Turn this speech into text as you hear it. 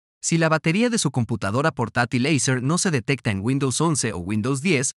Si la batería de su computadora portátil Acer no se detecta en Windows 11 o Windows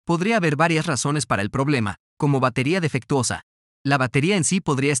 10, podría haber varias razones para el problema, como batería defectuosa. La batería en sí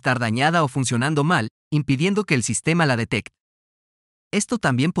podría estar dañada o funcionando mal, impidiendo que el sistema la detecte. Esto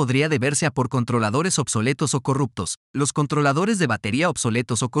también podría deberse a por controladores obsoletos o corruptos. Los controladores de batería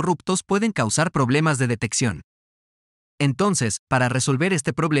obsoletos o corruptos pueden causar problemas de detección. Entonces, para resolver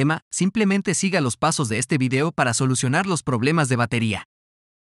este problema, simplemente siga los pasos de este video para solucionar los problemas de batería.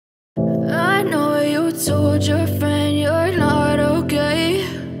 I know you told your friend you're not okay,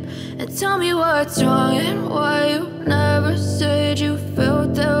 and tell me what's wrong and why you never said you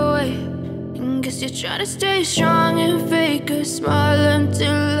felt that way. And guess you're trying to stay strong and fake a smile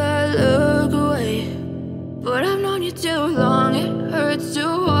until I look away. But I've known you too long, it hurts to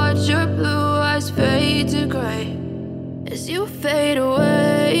watch your blue eyes fade to gray as you fade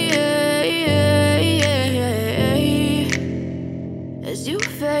away, as you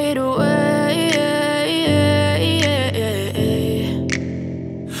fade away.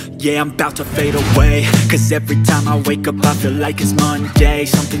 Yeah, I'm about to fade away, cause every time I wake up I feel like it's Monday.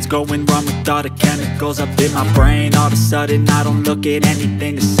 Something's going wrong with all the chemicals up in my brain. All of a sudden I don't look at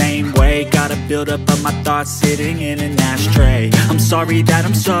anything the same way. Got a build up of my thoughts sitting in an ashtray. I'm sorry that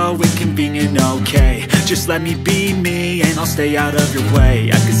I'm so inconvenient, okay. Just let me be me and I'll stay out of your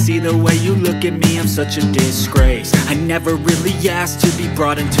way. I can see the way you look at me, I'm such a disgrace. I never really asked to be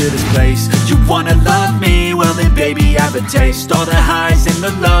brought into this place. You wanna love me? Well then baby have a taste. All the highs and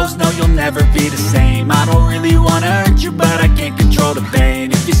the lows, no you'll never be the same. I don't really wanna hurt you but I can't control the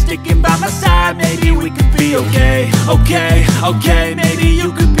pain. If you're sticking by my side maybe we could be okay. Okay, maybe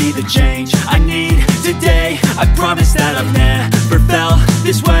you could be the change I need today. I promise that I've never felt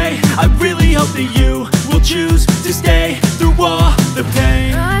this way. I really hope that you will choose to stay through all the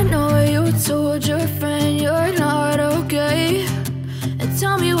pain. I know you told your friend you're not okay, and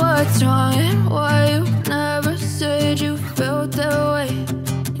tell me what's wrong and why you never said you felt that way.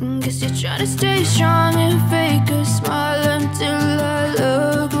 And guess you're trying to stay strong and fake a smile until I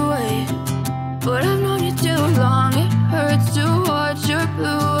look away. But I've known you too long, it hurts to watch your blue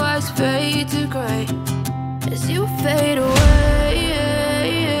eyes fade to gray as you fade away,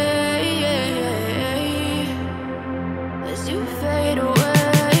 as you fade away,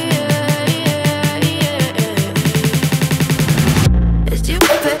 as you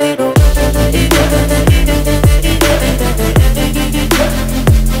fade away.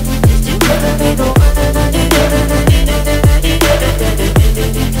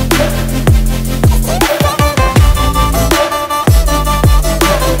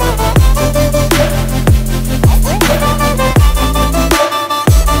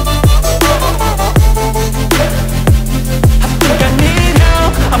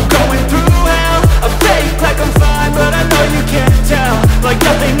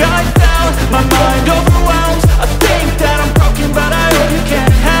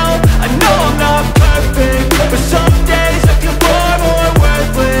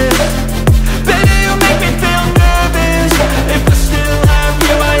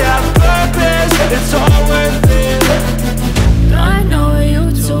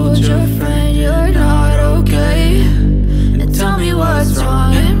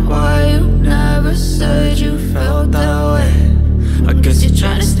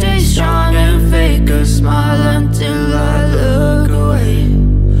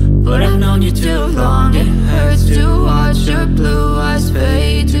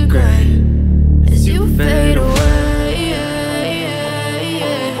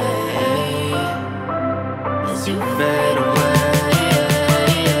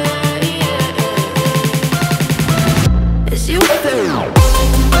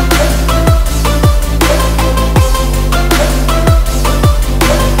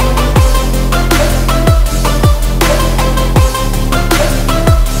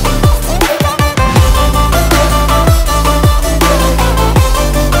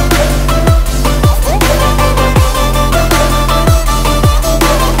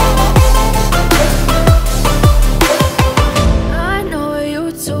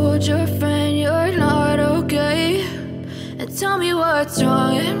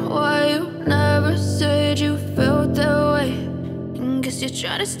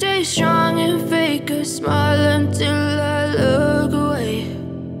 Try to stay strong and fake a smile until I look away.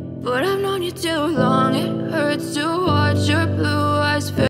 But I've known you too long, it hurts to watch your blue